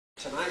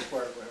tonight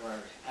we're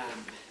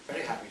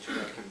very happy to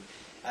welcome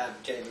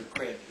David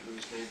Quinn,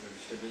 whose name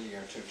is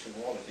familiar to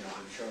all of you,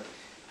 I'm sure,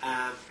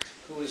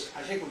 who is,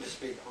 I think, going to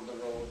speak on the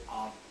role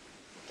of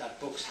that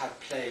books have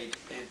played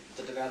in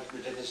the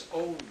development of his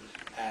own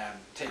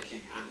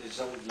thinking and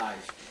his own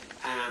life.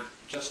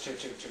 Just to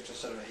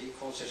sort of, he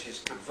calls it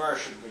his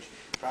conversion, which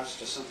perhaps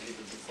to some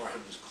people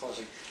beforehand was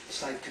causing a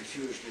slight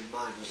confusion in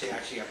mind. Was he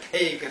actually a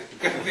pagan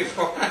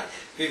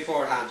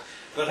beforehand?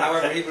 But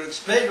however, he will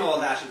explain all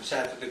that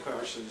himself in the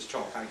course of his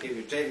talk. I give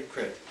you David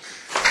Quinn.